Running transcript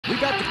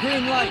got the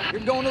green light.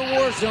 You're going to the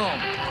war zone.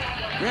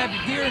 Grab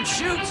your gear and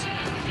shoot.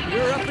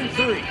 You're up in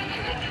 3.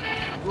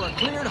 You are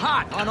cleared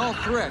hot on all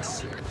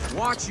threats.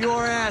 Watch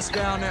your ass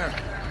down there.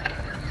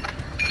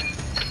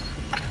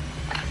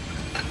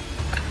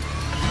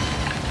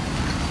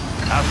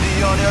 I'll see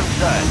you on the other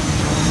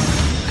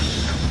side.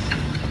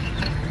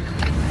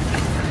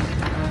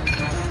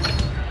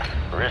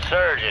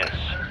 Resurgence.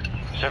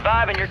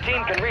 Survive and your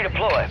team can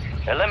redeploy.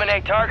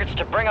 Eliminate targets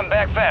to bring them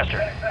back faster.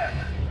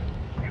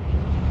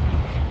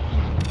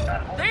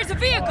 There's a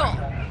vehicle!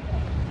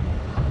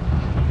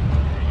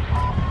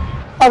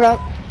 Okay.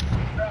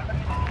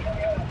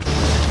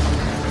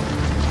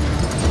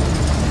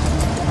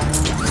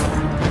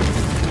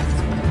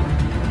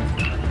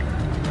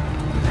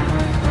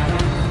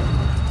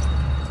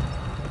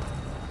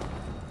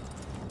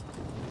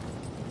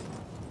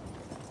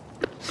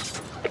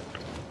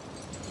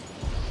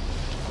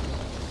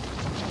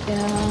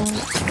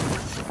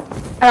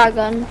 Yeah. I got a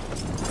gun.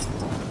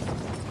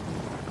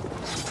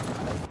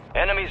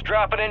 Enemies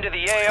dropping into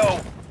the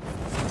AO.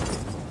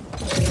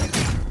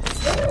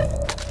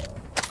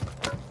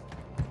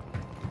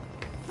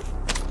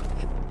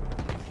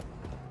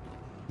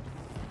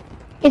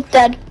 He's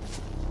dead.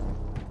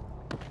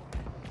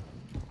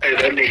 Hey,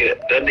 that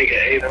nigga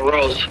Aiden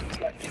Rose.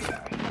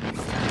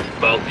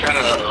 About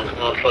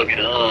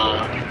fucking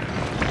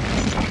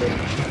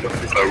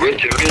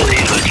Richard really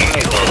in the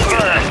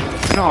track.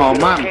 Oh,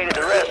 man. Located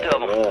the rest of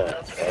them.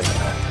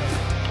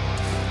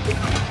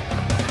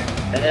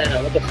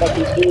 Man, what the fuck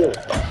you doing?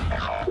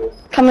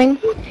 Coming.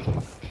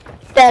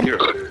 Dead. Good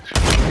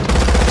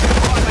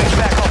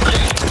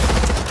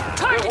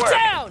work.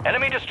 Down!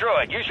 Enemy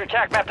destroyed. Use your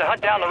TAC map to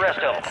hunt down the rest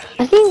of them.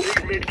 I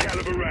think.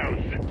 Mid-caliber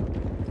rounds.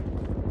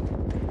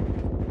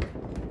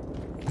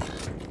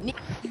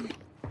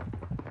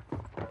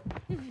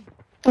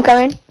 I'm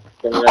coming.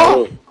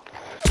 Oh!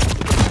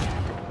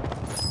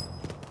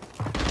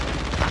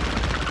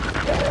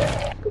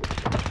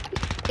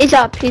 He's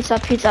up, he's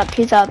up, he's up,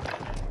 he's up.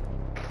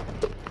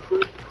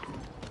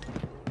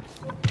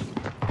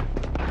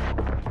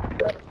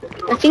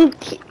 I think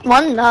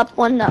one up,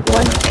 one's up.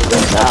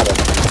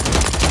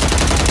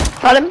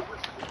 Got him.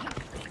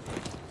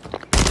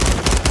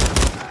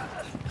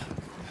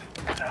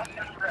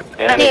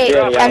 I need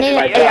AR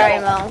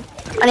ammo.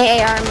 I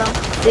need AR ammo,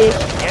 please.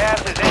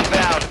 Gas is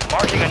inbound.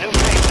 Marking a new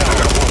safe zone.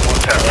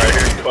 Right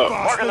here.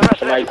 Marking the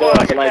rest of that squad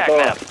on your TAC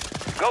map.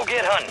 Go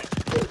get hunting.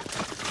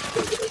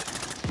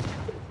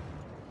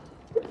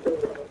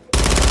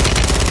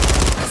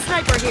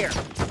 Sniper here!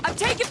 I'm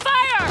taking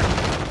fire!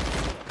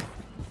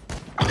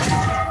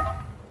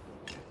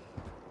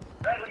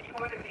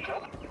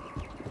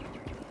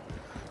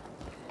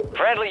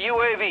 Friendly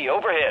UAV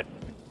overhead.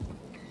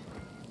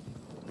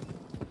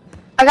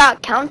 I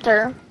got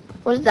counter.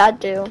 What does that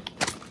do?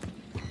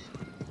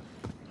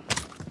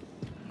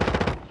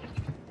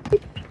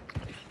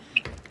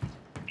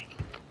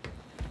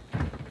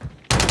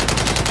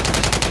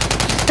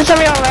 There's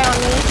somebody around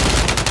me.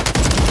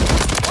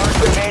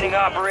 Mark remaining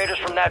operators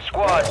from that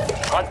squad.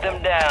 Hunt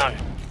them down.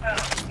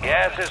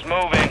 Gas is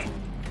moving.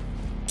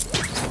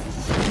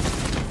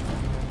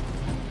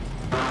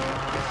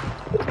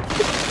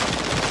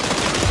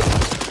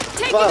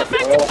 Taking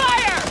effective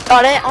fire!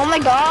 Got it. Oh my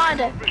god.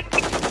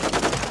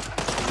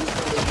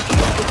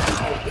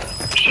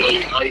 So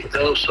like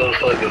that was so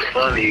fucking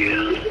funny,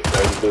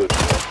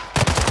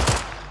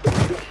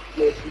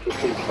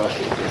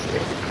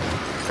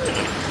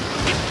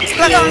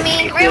 Look on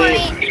me. Right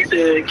on me. He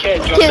said,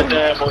 can't drop the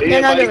dime on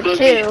Then I'll do everybody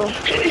two.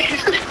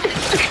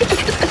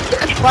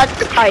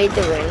 What are you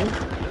doing?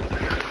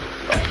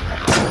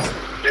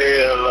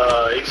 Damn,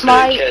 he said,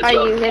 Why can't are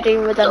drop you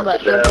hitting with a the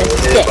butt dime with a on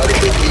stick? everybody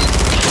but me.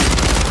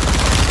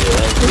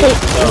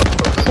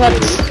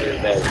 What's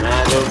That's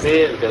nine no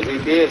business, because he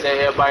did say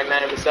everybody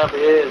name himself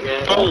his,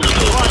 man.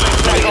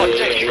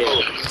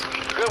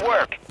 Good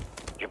work.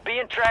 You're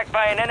being tracked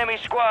by an enemy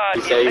squad.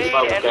 He Get said he paid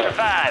fucking and cat.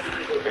 survive.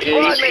 Your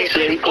Yeah, squad he mates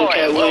said he put redeploying.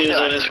 Cat Well Williams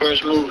done. on his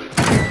first move.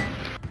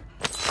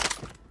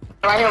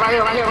 Right here.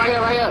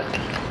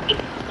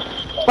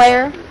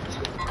 where?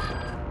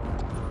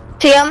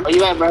 TM? Where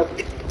you at, bro?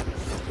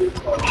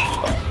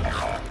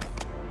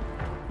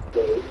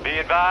 Be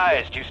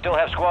advised, you still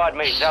have squad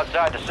mates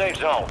outside the safe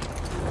zone.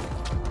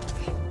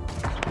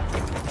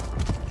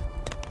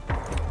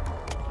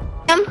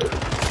 TM?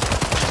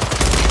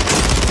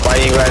 Why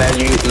you ain't grab that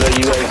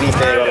little UAV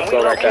thing on the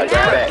floor like that?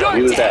 Grab that.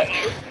 Use that.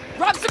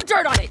 Rub some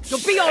dirt on it. You'll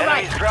be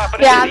alright. Enemies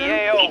dropping Yeah. into the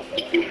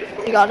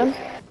AO. You got him.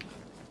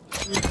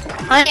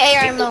 I need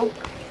AR ammo.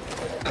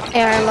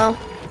 AR ammo.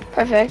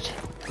 Perfect.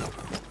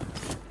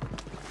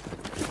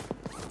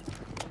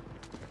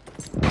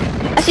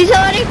 I see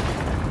somebody.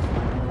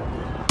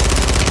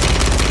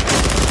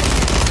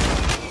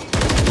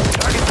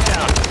 Target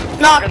down.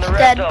 Knocked, Marking the rest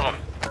dead. of them.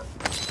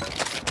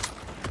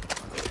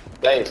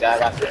 Blaze, I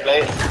got the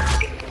blaze.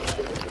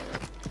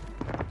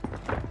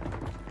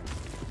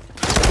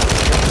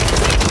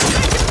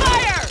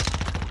 Fire!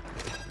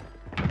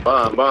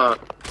 Bomb.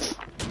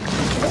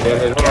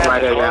 There's one Gas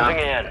right is there, closing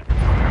y'all. in.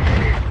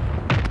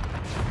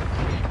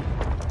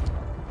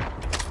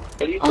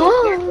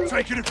 Oh.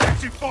 Taking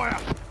effective fire.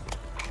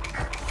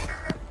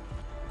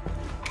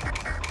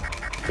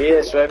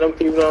 Yeah, so them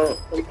people don't.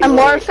 And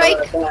more fake?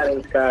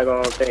 This guy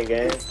gonna think,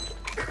 gang.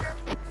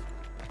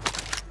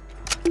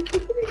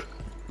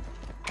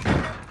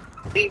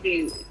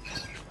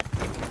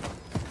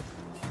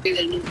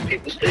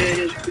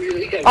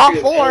 All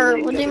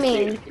four? What do you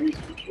mean?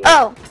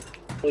 Oh.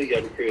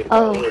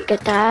 Oh,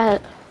 get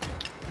that.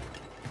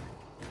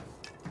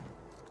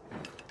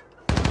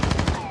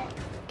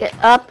 Get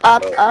up,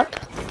 up, up.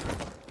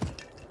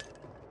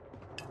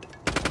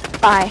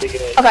 Bye.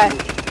 Okay.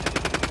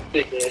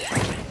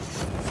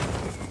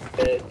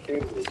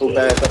 Who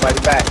got somebody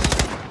back?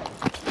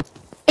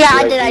 Yeah,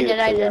 I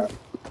did.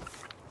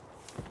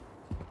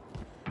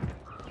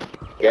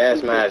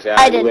 Gas mask, y'all.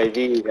 I did.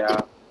 UAVs,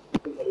 y'all.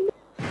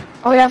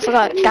 Oh yeah, I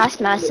forgot gas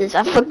masses.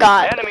 I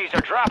forgot. Enemies are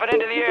dropping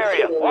into the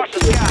area. Watch the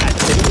skies.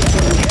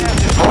 Gas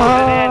is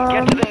closing in.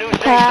 Get to the new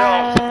safe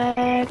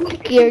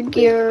zone.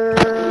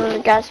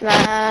 Gear, gas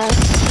mask.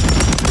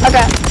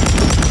 Okay.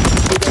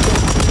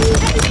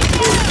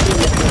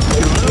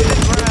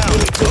 Losing ground.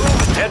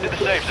 Head to the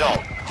safe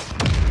zone.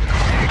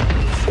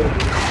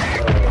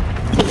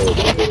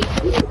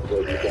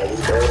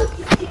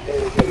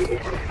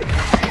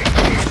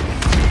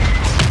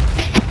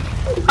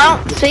 I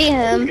don't see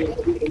him.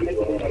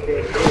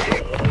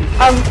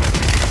 I'm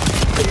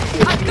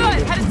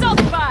good. Had a self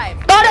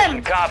revive. Got him!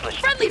 Accomplished.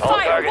 Friendly All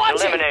fire. targets Watch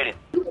it. eliminated.